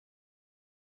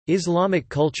Islamic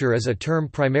culture is a term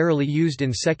primarily used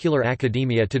in secular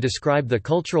academia to describe the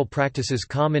cultural practices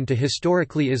common to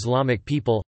historically Islamic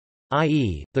people,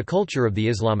 i.e., the culture of the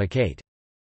Islamicate.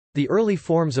 The early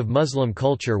forms of Muslim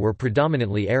culture were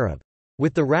predominantly Arab.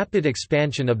 With the rapid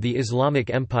expansion of the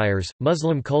Islamic empires,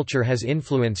 Muslim culture has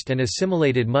influenced and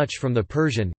assimilated much from the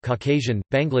Persian, Caucasian,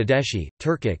 Bangladeshi,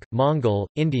 Turkic, Mongol,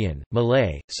 Indian,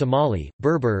 Malay, Somali,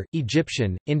 Berber,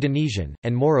 Egyptian, Indonesian,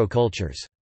 and Moro cultures.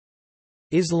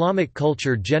 Islamic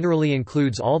culture generally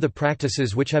includes all the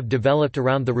practices which have developed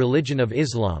around the religion of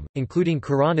Islam, including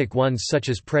Quranic ones such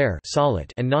as prayer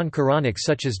salat and non-Quranic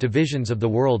such as divisions of the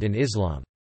world in Islam.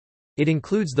 It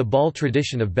includes the Baul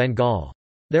tradition of Bengal.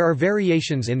 There are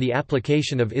variations in the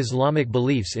application of Islamic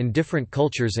beliefs in different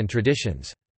cultures and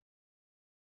traditions.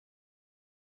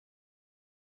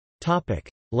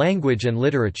 Language and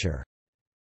literature.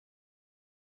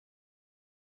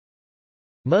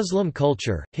 Muslim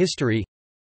culture, history.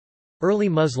 Early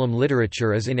Muslim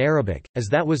literature is in Arabic, as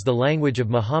that was the language of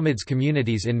Muhammad's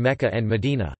communities in Mecca and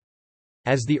Medina.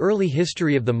 As the early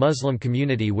history of the Muslim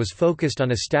community was focused on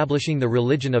establishing the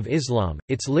religion of Islam,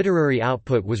 its literary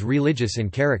output was religious in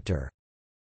character.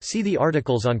 See the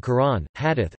articles on Quran,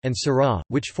 Hadith, and Sirah,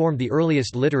 which formed the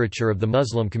earliest literature of the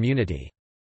Muslim community.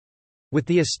 With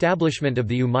the establishment of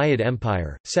the Umayyad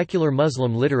Empire, secular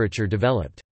Muslim literature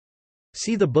developed.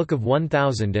 See the Book of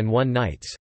 1001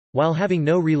 Nights. While having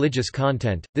no religious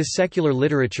content, this secular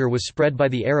literature was spread by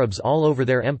the Arabs all over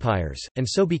their empires, and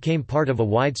so became part of a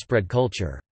widespread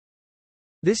culture.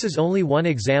 This is only one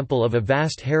example of a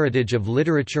vast heritage of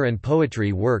literature and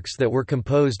poetry works that were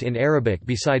composed in Arabic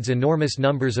besides enormous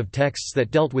numbers of texts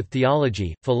that dealt with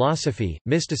theology, philosophy,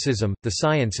 mysticism, the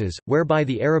sciences, whereby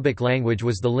the Arabic language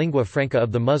was the lingua franca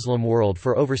of the Muslim world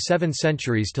for over 7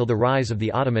 centuries till the rise of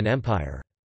the Ottoman Empire.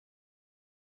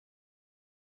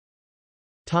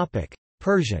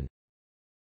 Persian.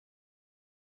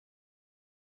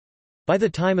 By the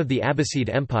time of the Abbasid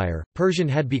Empire, Persian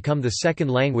had become the second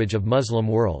language of Muslim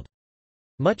world.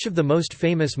 Much of the most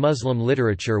famous Muslim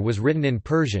literature was written in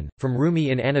Persian, from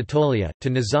Rumi in Anatolia, to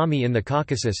Nizami in the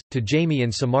Caucasus, to Jami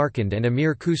in Samarkand and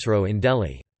Amir Khusro in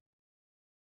Delhi.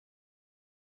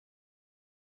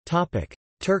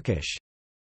 Turkish.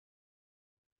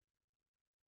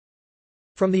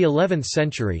 From the 11th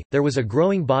century, there was a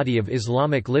growing body of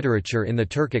Islamic literature in the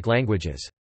Turkic languages.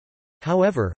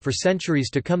 However, for centuries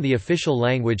to come the official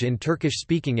language in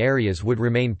Turkish-speaking areas would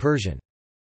remain Persian.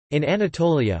 In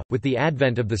Anatolia, with the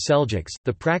advent of the Seljuks,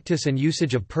 the practice and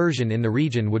usage of Persian in the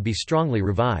region would be strongly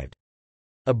revived.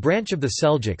 A branch of the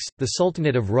Seljuks, the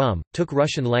Sultanate of Rum, took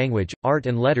Russian language, art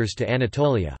and letters to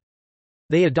Anatolia.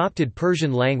 They adopted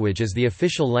Persian language as the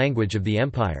official language of the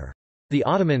empire. The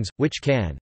Ottomans, which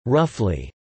can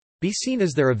roughly be seen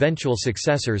as their eventual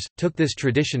successors, took this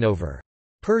tradition over.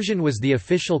 Persian was the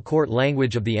official court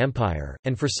language of the empire,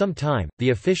 and for some time,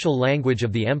 the official language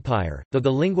of the empire, though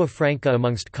the lingua franca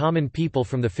amongst common people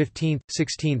from the 15th,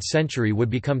 16th century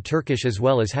would become Turkish as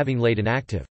well as having laid an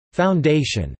active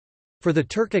foundation for the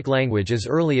Turkic language as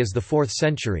early as the 4th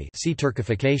century. See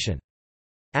Turkification.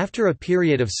 After a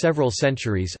period of several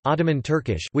centuries, Ottoman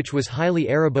Turkish, which was highly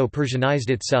Arabo-Persianized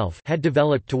itself, had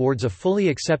developed towards a fully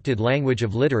accepted language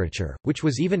of literature, which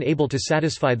was even able to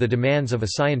satisfy the demands of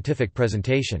a scientific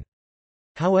presentation.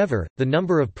 However, the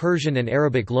number of Persian and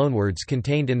Arabic loanwords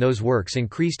contained in those works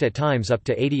increased at times up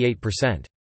to 88%.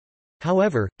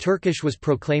 However, Turkish was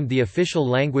proclaimed the official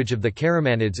language of the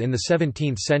Karamanids in the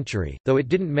 17th century, though it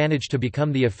didn't manage to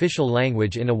become the official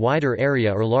language in a wider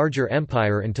area or larger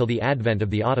empire until the advent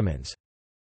of the Ottomans.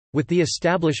 With the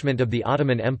establishment of the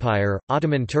Ottoman Empire,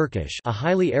 Ottoman Turkish, a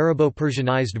highly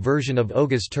Arabo-Persianized version of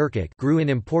Oghuz Turkic, grew in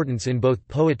importance in both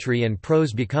poetry and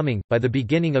prose, becoming, by the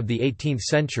beginning of the 18th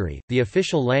century, the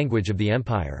official language of the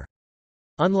empire.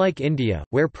 Unlike India,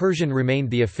 where Persian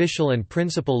remained the official and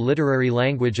principal literary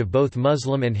language of both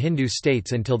Muslim and Hindu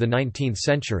states until the 19th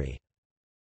century.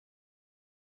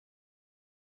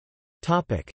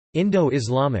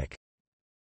 Indo-Islamic.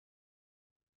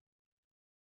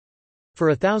 For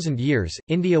 1,000 years,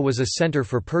 India was a center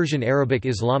for Persian Arabic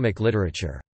Islamic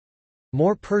literature.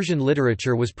 More Persian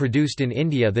literature was produced in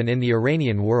India than in the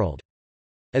Iranian world.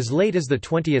 As late as the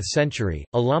 20th century,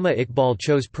 Allama Iqbal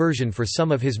chose Persian for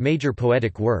some of his major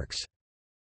poetic works.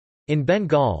 In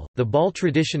Bengal, the Baul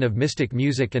tradition of mystic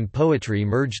music and poetry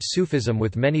merged Sufism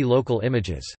with many local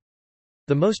images.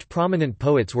 The most prominent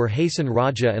poets were Hasan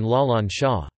Raja and Lalan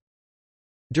Shah.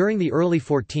 During the early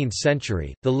 14th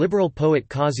century, the liberal poet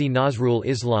Qazi Nazrul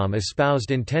Islam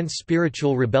espoused intense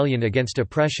spiritual rebellion against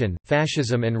oppression,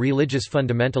 fascism and religious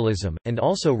fundamentalism, and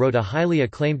also wrote a highly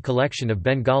acclaimed collection of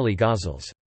Bengali ghazals.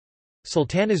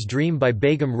 Sultana's Dream by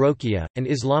Begum Rokeya, an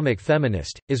Islamic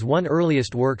feminist, is one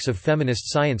earliest works of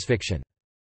feminist science fiction.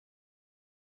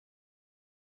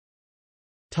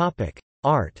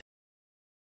 Art.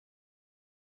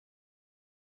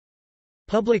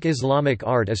 Public Islamic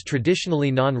art is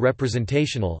traditionally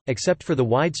non-representational, except for the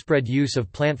widespread use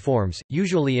of plant forms,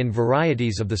 usually in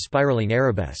varieties of the spiraling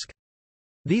arabesque.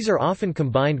 These are often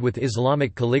combined with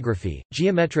Islamic calligraphy,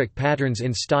 geometric patterns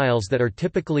in styles that are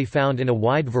typically found in a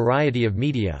wide variety of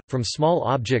media, from small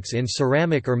objects in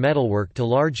ceramic or metalwork to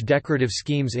large decorative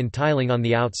schemes in tiling on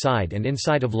the outside and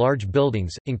inside of large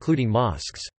buildings, including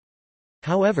mosques.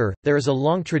 However, there is a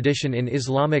long tradition in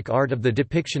Islamic art of the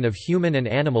depiction of human and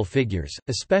animal figures,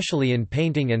 especially in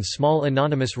painting and small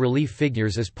anonymous relief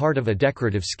figures as part of a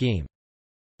decorative scheme.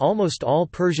 Almost all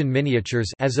Persian miniatures,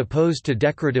 as opposed to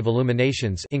decorative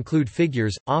illuminations, include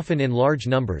figures, often in large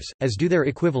numbers, as do their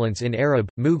equivalents in Arab,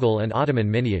 Mughal and Ottoman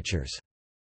miniatures.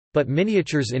 But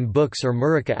miniatures in books or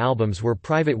muraka albums were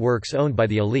private works owned by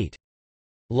the elite.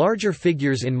 Larger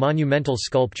figures in monumental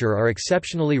sculpture are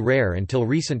exceptionally rare until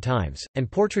recent times, and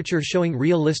portraiture showing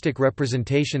realistic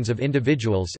representations of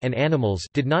individuals and animals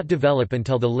did not develop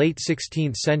until the late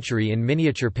 16th century in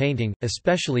miniature painting,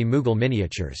 especially Mughal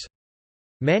miniatures.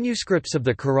 Manuscripts of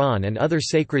the Quran and other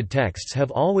sacred texts have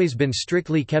always been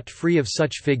strictly kept free of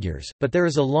such figures, but there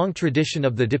is a long tradition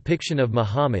of the depiction of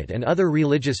Muhammad and other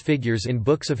religious figures in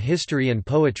books of history and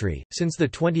poetry. Since the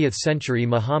 20th century,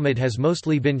 Muhammad has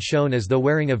mostly been shown as though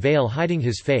wearing a veil hiding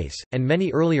his face, and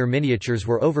many earlier miniatures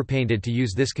were overpainted to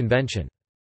use this convention.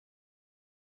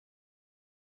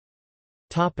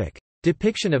 Topic: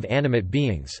 Depiction of animate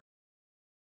beings.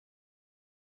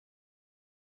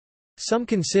 Some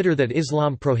consider that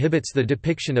Islam prohibits the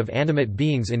depiction of animate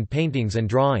beings in paintings and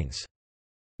drawings.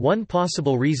 One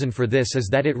possible reason for this is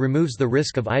that it removes the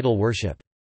risk of idol worship.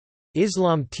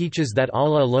 Islam teaches that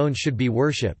Allah alone should be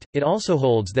worshipped. It also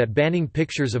holds that banning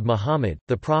pictures of Muhammad,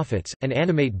 the prophets, and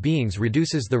animate beings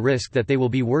reduces the risk that they will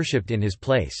be worshipped in his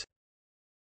place.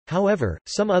 However,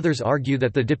 some others argue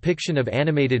that the depiction of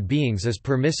animated beings is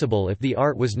permissible if the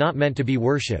art was not meant to be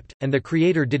worshipped, and the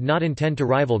creator did not intend to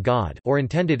rival God or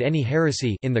intended any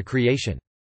heresy in the creation.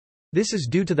 This is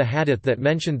due to the hadith that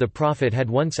mentioned the Prophet had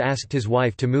once asked his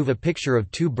wife to move a picture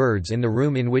of two birds in the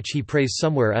room in which he prays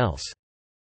somewhere else.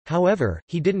 However,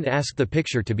 he didn't ask the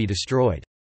picture to be destroyed.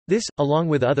 This, along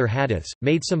with other hadiths,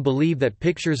 made some believe that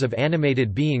pictures of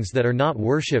animated beings that are not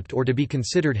worshipped or to be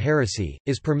considered heresy,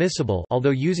 is permissible, although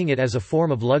using it as a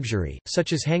form of luxury,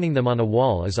 such as hanging them on a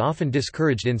wall, is often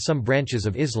discouraged in some branches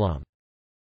of Islam.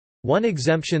 One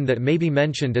exemption that may be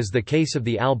mentioned is the case of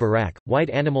the al-Barak, white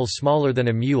animals smaller than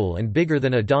a mule and bigger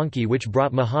than a donkey, which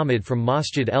brought Muhammad from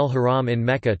Masjid el-Haram in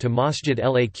Mecca to Masjid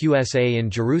el-Aqsa in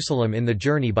Jerusalem in the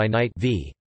journey by night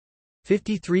v.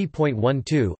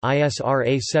 53.12,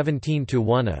 ISRA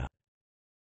 17-1a.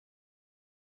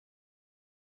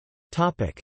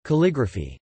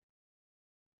 Calligraphy.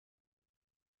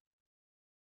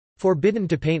 Forbidden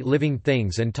to paint living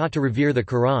things and taught to revere the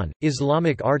Quran,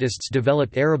 Islamic artists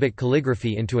developed Arabic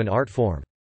calligraphy into an art form.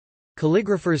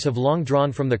 Calligraphers have long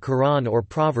drawn from the Quran or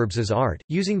Proverbs as art,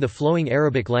 using the flowing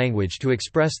Arabic language to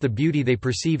express the beauty they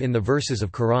perceive in the verses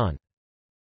of Quran.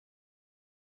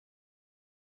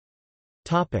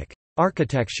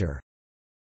 Architecture.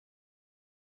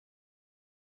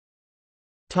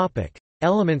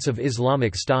 Elements of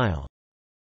Islamic style.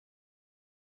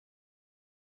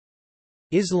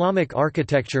 Islamic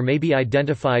architecture may be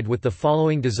identified with the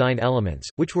following design elements,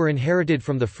 which were inherited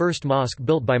from the first mosque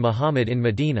built by Muhammad in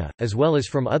Medina, as well as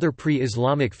from other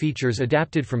pre-Islamic features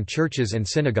adapted from churches and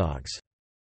synagogues.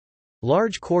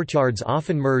 Large courtyards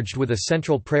often merged with a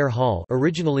central prayer hall,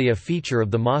 originally a feature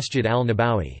of the Masjid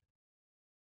al-Nabawi.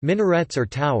 Minarets or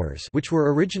towers, which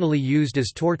were originally used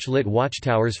as torch-lit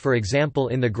watchtowers, for example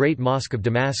in the Great Mosque of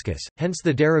Damascus, hence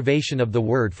the derivation of the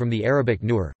word from the Arabic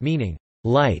nur, meaning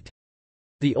light.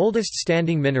 The oldest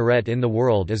standing minaret in the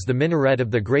world is the minaret of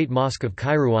the Great Mosque of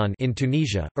Kairouan in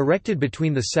Tunisia, erected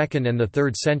between the 2nd and the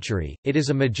 3rd century. It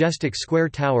is a majestic square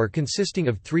tower consisting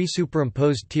of 3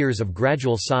 superimposed tiers of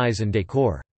gradual size and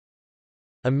decor.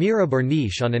 A mihrab or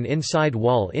niche on an inside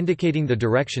wall indicating the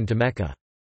direction to Mecca.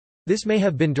 This may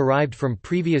have been derived from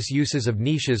previous uses of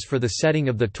niches for the setting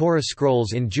of the Torah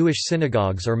scrolls in Jewish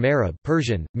synagogues, or merab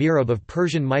Persian, mihrab of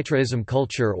Persian Mitraism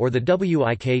culture, or the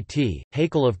Wikt,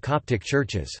 hakel of Coptic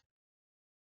churches.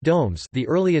 Domes, the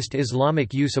earliest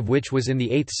Islamic use of which was in the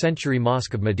 8th century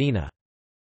Mosque of Medina.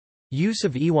 Use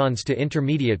of iwans to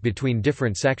intermediate between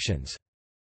different sections.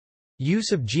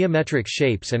 Use of geometric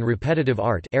shapes and repetitive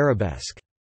art, arabesque.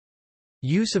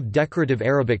 Use of decorative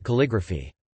Arabic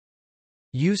calligraphy.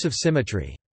 Use of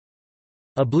symmetry.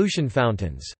 Ablution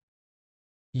fountains.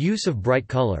 Use of bright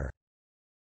color.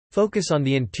 Focus on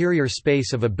the interior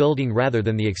space of a building rather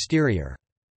than the exterior.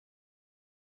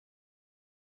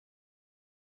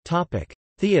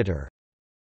 Theatre.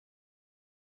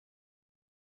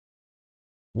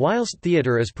 Whilst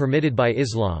theatre is permitted by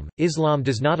Islam, Islam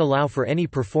does not allow for any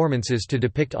performances to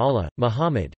depict Allah,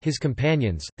 Muhammad, his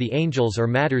companions, the angels or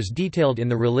matters detailed in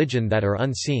the religion that are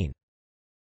unseen.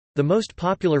 The most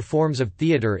popular forms of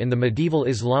theatre in the medieval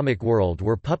Islamic world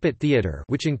were puppet theatre,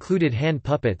 which included hand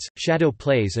puppets, shadow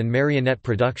plays and marionette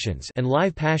productions, and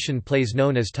live passion plays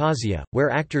known as tazia, where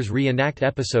actors reenact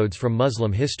episodes from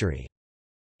Muslim history.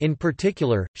 In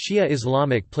particular, Shia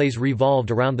Islamic plays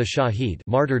revolved around the Shaheed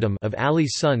martyrdom of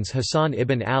Ali's sons Hassan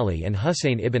ibn Ali and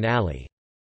Husayn ibn Ali.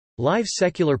 Live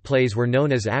secular plays were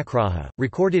known as akraha,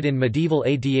 recorded in medieval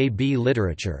adab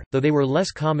literature, though they were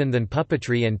less common than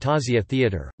puppetry and tazia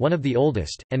theatre. One of the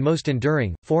oldest, and most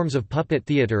enduring, forms of puppet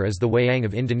theatre is the wayang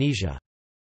of Indonesia.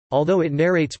 Although it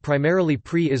narrates primarily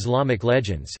pre-Islamic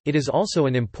legends, it is also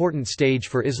an important stage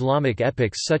for Islamic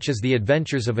epics such as the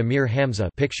Adventures of Amir Hamza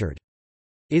pictured.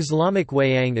 Islamic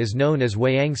wayang is known as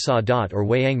wayang Sadat or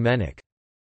wayang Menek.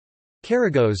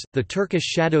 Karagöz, the Turkish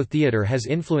shadow theatre, has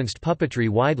influenced puppetry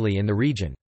widely in the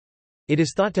region. It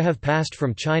is thought to have passed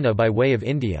from China by way of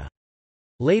India.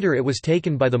 Later it was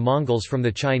taken by the Mongols from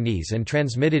the Chinese and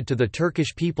transmitted to the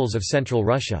Turkish peoples of Central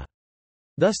Russia.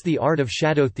 Thus the art of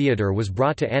shadow theatre was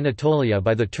brought to Anatolia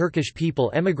by the Turkish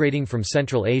people emigrating from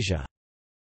Central Asia.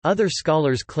 Other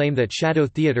scholars claim that shadow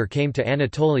theatre came to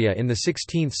Anatolia in the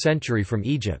 16th century from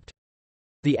Egypt.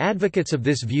 The advocates of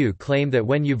this view claim that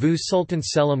when Yavuz Sultan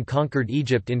Selim conquered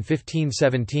Egypt in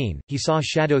 1517, he saw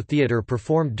shadow theatre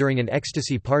performed during an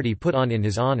ecstasy party put on in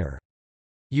his honor.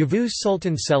 Yavuz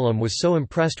Sultan Selim was so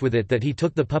impressed with it that he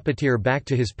took the puppeteer back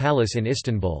to his palace in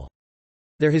Istanbul.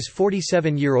 There his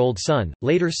 47-year-old son,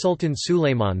 later Sultan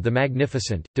Suleiman the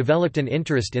Magnificent, developed an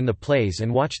interest in the plays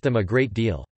and watched them a great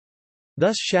deal.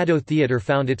 Thus shadow theatre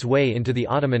found its way into the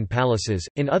Ottoman palaces.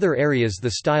 In other areas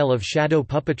the style of shadow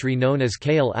puppetry known as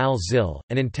khayal al-zil,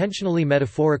 an intentionally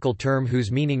metaphorical term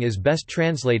whose meaning is best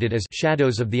translated as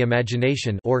shadows of the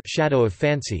imagination or shadow of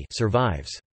fancy,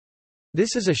 survives.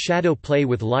 This is a shadow play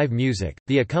with live music,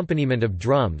 the accompaniment of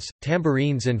drums,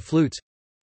 tambourines and flutes.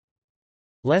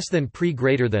 Less than pre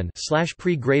greater than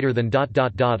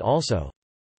also.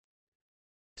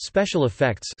 Special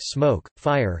effects, smoke,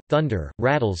 fire, thunder,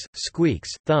 rattles, squeaks,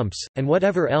 thumps, and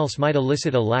whatever else might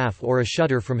elicit a laugh or a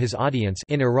shudder from his audience.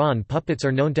 In Iran, puppets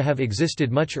are known to have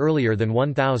existed much earlier than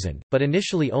 1000, but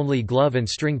initially only glove and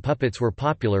string puppets were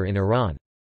popular in Iran.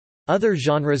 Other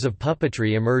genres of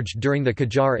puppetry emerged during the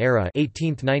Qajar era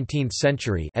 18th–19th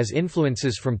century as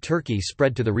influences from Turkey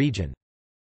spread to the region.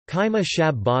 Kaima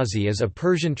Shab Bazi is a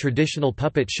Persian traditional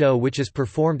puppet show which is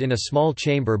performed in a small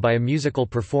chamber by a musical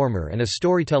performer and a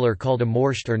storyteller called a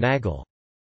morsht or nagal.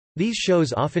 These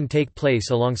shows often take place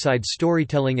alongside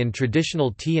storytelling in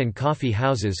traditional tea and coffee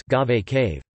houses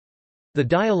cave. The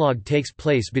dialogue takes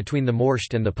place between the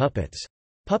morsht and the puppets.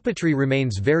 Puppetry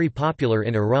remains very popular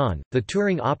in Iran, the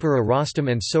touring opera Rostam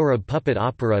and Sohrab puppet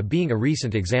opera being a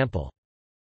recent example.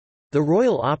 The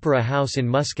Royal Opera House in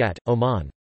Muscat, Oman.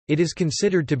 It is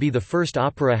considered to be the first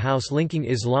opera house linking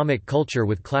Islamic culture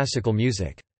with classical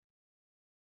music.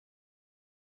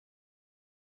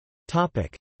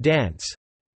 Dance.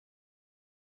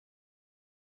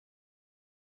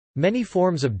 Many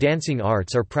forms of dancing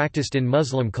arts are practiced in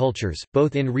Muslim cultures,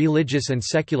 both in religious and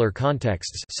secular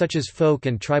contexts such as folk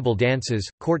and tribal dances,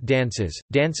 court dances,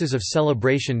 dances of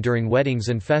celebration during weddings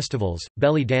and festivals,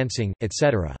 belly dancing,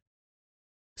 etc.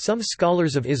 Some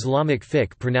scholars of Islamic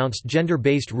fiqh pronounced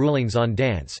gender-based rulings on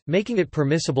dance, making it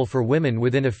permissible for women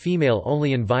within a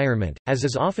female-only environment, as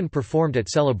is often performed at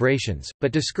celebrations,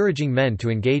 but discouraging men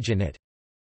to engage in it.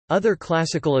 Other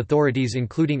classical authorities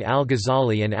including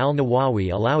al-Ghazali and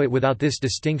al-Nawawi allow it without this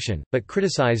distinction, but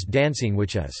criticized dancing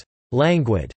which is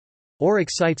languid or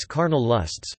excites carnal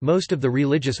lusts. Most of the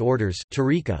religious orders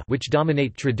tariqa which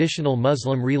dominate traditional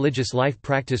Muslim religious life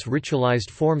practice ritualized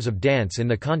forms of dance in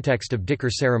the context of dhikr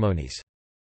ceremonies.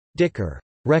 Dhikr,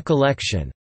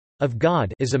 recollection of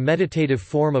God, is a meditative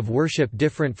form of worship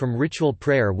different from ritual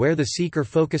prayer where the seeker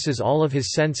focuses all of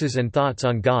his senses and thoughts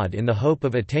on God in the hope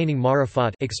of attaining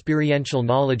marifat, experiential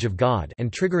knowledge of God,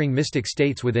 and triggering mystic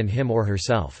states within him or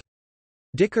herself.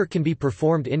 Dhikr can be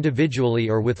performed individually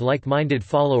or with like-minded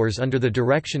followers under the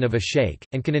direction of a sheikh,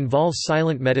 and can involve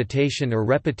silent meditation or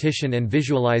repetition and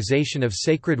visualization of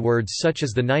sacred words such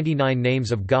as the 99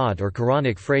 names of God or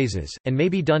Quranic phrases, and may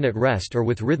be done at rest or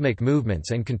with rhythmic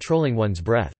movements and controlling one's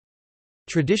breath.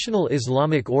 Traditional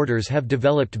Islamic orders have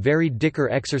developed varied dhikr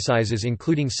exercises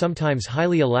including sometimes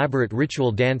highly elaborate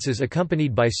ritual dances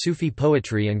accompanied by Sufi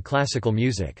poetry and classical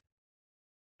music.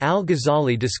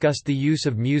 Al-Ghazali discussed the use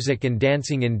of music and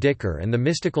dancing in dhikr and the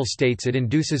mystical states it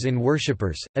induces in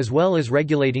worshippers, as well as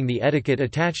regulating the etiquette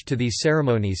attached to these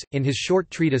ceremonies, in his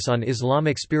short treatise on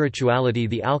Islamic spirituality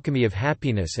The Alchemy of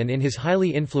Happiness and in his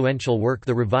highly influential work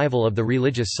The Revival of the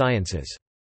Religious Sciences.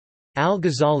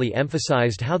 Al-Ghazali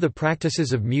emphasized how the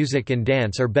practices of music and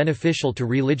dance are beneficial to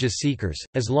religious seekers,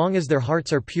 as long as their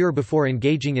hearts are pure before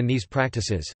engaging in these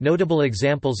practices. Notable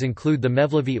examples include the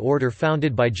Mevlevi order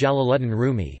founded by Jalaluddin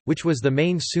Rumi, which was the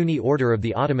main Sunni order of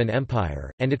the Ottoman Empire,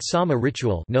 and its Sama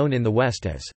ritual, known in the West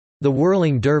as the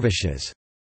whirling dervishes.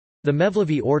 The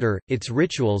Mevlevi order, its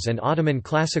rituals and Ottoman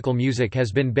classical music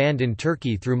has been banned in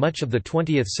Turkey through much of the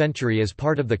 20th century as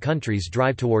part of the country's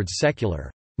drive towards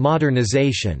secular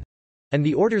modernization. And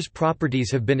the order's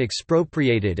properties have been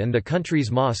expropriated and the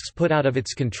country's mosques put out of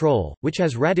its control, which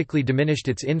has radically diminished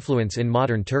its influence in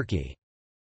modern Turkey.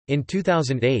 In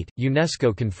 2008,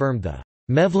 UNESCO confirmed the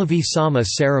Mevlevi Sama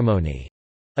ceremony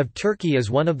of Turkey as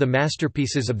one of the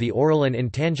masterpieces of the oral and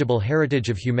intangible heritage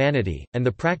of humanity, and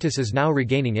the practice is now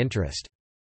regaining interest.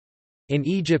 In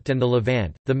Egypt and the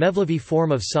Levant, the Mevlevi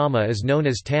form of Sama is known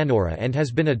as Tanora and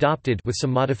has been adopted with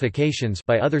some modifications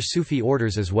by other Sufi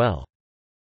orders as well.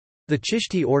 The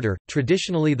Chishti order,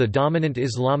 traditionally the dominant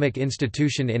Islamic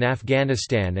institution in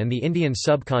Afghanistan and the Indian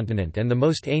subcontinent and the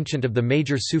most ancient of the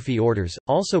major Sufi orders,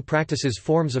 also practices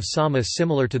forms of Sama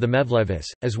similar to the Mevlevis,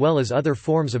 as well as other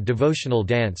forms of devotional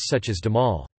dance such as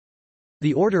Dhamal.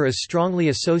 The order is strongly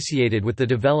associated with the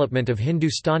development of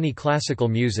Hindustani classical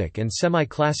music and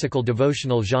semi-classical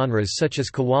devotional genres such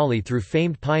as Qawwali through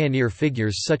famed pioneer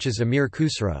figures such as Amir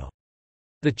Khusro.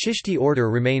 The Chishti order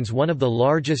remains one of the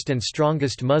largest and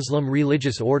strongest Muslim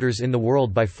religious orders in the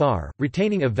world by far,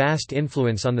 retaining a vast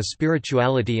influence on the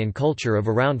spirituality and culture of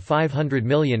around 500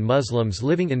 million Muslims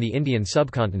living in the Indian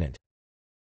subcontinent.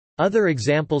 Other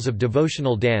examples of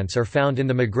devotional dance are found in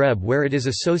the Maghreb where it is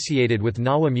associated with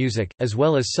Nawa music, as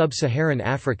well as sub-Saharan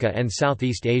Africa and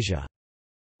Southeast Asia.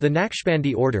 The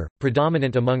Naqshbandi order,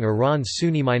 predominant among Iran's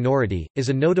Sunni minority, is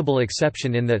a notable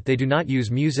exception in that they do not use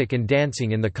music and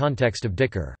dancing in the context of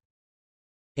dhikr.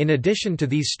 In addition to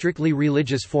these strictly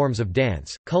religious forms of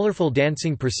dance, colorful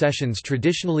dancing processions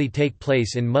traditionally take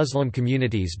place in Muslim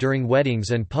communities during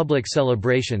weddings and public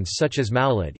celebrations such as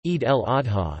Mawlid, Eid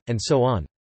el-Adha, and so on.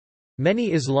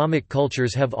 Many Islamic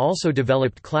cultures have also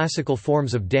developed classical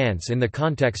forms of dance in the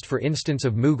context for instance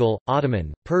of Mughal,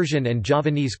 Ottoman, Persian and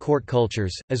Javanese court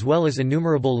cultures, as well as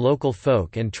innumerable local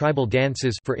folk and tribal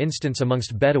dances for instance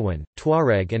amongst Bedouin,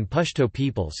 Tuareg and Pashto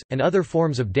peoples, and other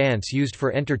forms of dance used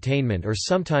for entertainment or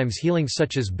sometimes healing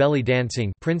such as belly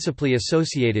dancing principally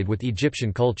associated with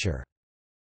Egyptian culture.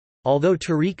 Although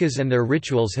tariqas and their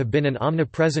rituals have been an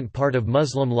omnipresent part of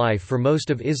Muslim life for most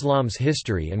of Islam's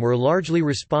history and were largely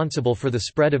responsible for the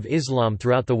spread of Islam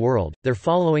throughout the world, their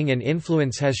following and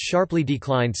influence has sharply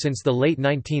declined since the late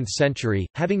 19th century,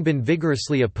 having been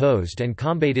vigorously opposed and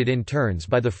combated in turns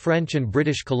by the French and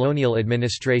British colonial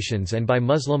administrations and by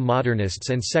Muslim modernists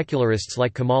and secularists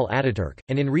like Kemal Ataturk,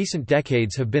 and in recent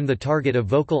decades have been the target of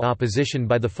vocal opposition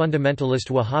by the fundamentalist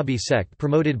Wahhabi sect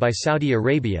promoted by Saudi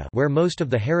Arabia, where most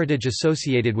of the heritage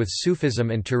associated with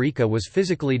Sufism and tariqa was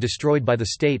physically destroyed by the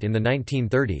state in the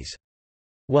 1930s.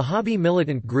 Wahhabi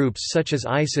militant groups such as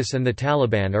ISIS and the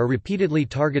Taliban are repeatedly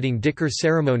targeting dhikr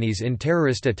ceremonies in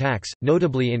terrorist attacks,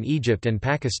 notably in Egypt and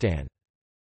Pakistan.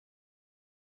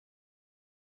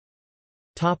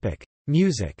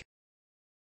 Music.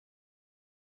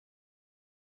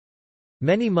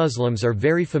 Many Muslims are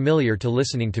very familiar to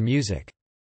listening to music.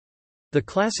 The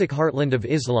classic heartland of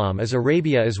Islam is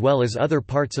Arabia as well as other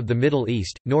parts of the Middle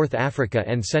East, North Africa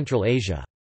and Central Asia.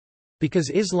 Because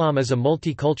Islam is a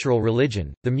multicultural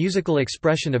religion, the musical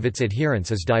expression of its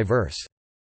adherents is diverse.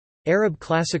 Arab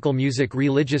classical music,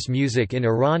 religious music in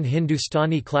Iran,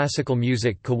 Hindustani classical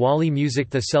music, Qawwali music.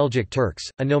 The Seljuk Turks,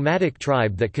 a nomadic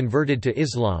tribe that converted to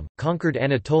Islam, conquered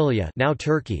Anatolia, now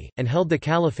Turkey, and held the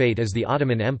caliphate as the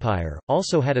Ottoman Empire,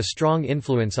 also had a strong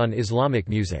influence on Islamic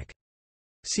music.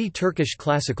 See Turkish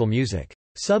classical music.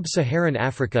 Sub-Saharan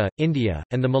Africa, India,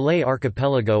 and the Malay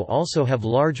archipelago also have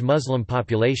large Muslim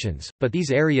populations, but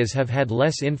these areas have had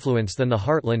less influence than the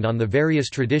heartland on the various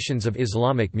traditions of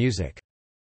Islamic music.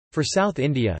 For South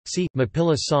India, see,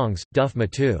 Mapilla songs, Duf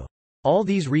Matu. All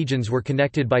these regions were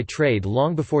connected by trade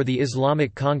long before the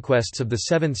Islamic conquests of the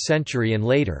 7th century and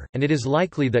later, and it is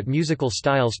likely that musical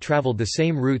styles traveled the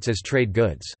same routes as trade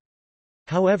goods.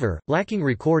 However, lacking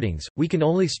recordings, we can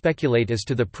only speculate as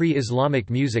to the pre-Islamic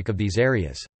music of these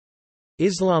areas.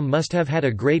 Islam must have had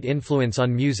a great influence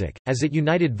on music, as it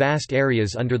united vast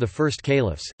areas under the first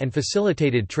caliphs, and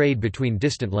facilitated trade between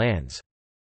distant lands.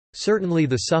 Certainly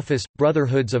the Sufis,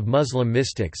 brotherhoods of Muslim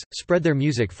mystics, spread their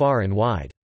music far and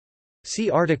wide.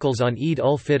 See articles on Eid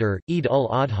ul-Fitr, Eid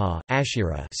ul-Adha,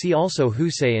 Ashura. See also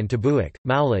Husay and Tabu'uk,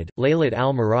 Mawlid, Laylat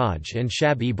al-Miraj and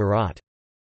Shab-e-Barat.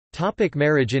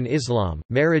 Marriage in Islam.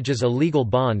 Marriage is a legal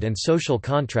bond and social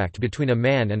contract between a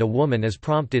man and a woman as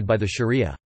prompted by the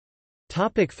Sharia.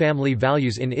 Family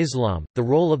values in Islam. The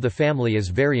role of the family is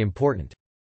very important.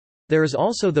 There is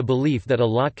also the belief that a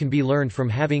lot can be learned from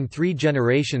having 3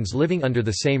 generations living under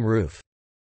the same roof.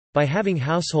 By having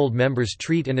household members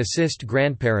treat and assist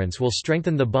grandparents will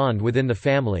strengthen the bond within the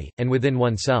family, and within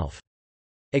oneself.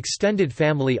 Extended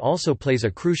family also plays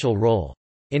a crucial role.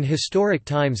 In historic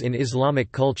times in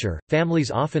Islamic culture,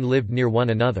 families often lived near one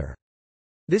another.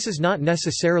 This is not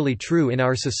necessarily true in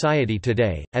our society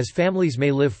today, as families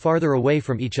may live farther away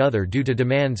from each other due to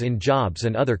demands in jobs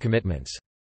and other commitments.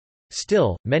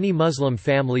 Still, many Muslim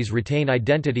families retain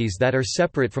identities that are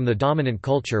separate from the dominant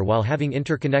culture while having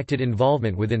interconnected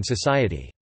involvement within society.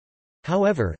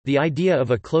 However, the idea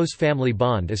of a close family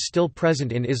bond is still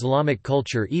present in Islamic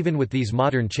culture even with these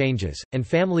modern changes, and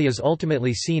family is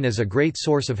ultimately seen as a great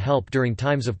source of help during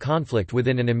times of conflict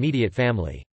within an immediate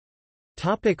family.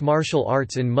 Martial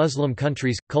arts in Muslim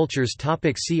countries, cultures.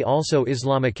 See also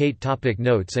Islamicate.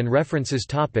 Notes and references.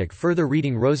 Further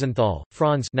reading. Rosenthal,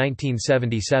 Franz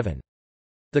 1977.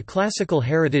 The Classical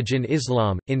Heritage in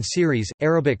Islam, in series,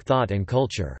 Arabic Thought and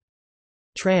Culture.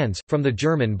 From the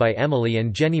German by Emily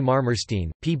and Jenny Marmerstein,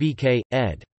 PBK,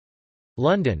 ed.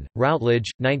 London,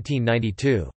 Routledge,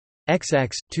 1992.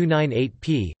 XX,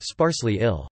 298p, sparsely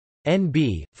ill.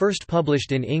 N.B., first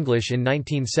published in English in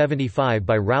 1975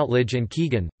 by Routledge and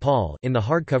Keegan, Paul in the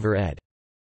hardcover ed.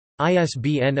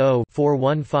 ISBN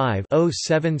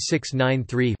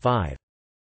 0-415-07693-5.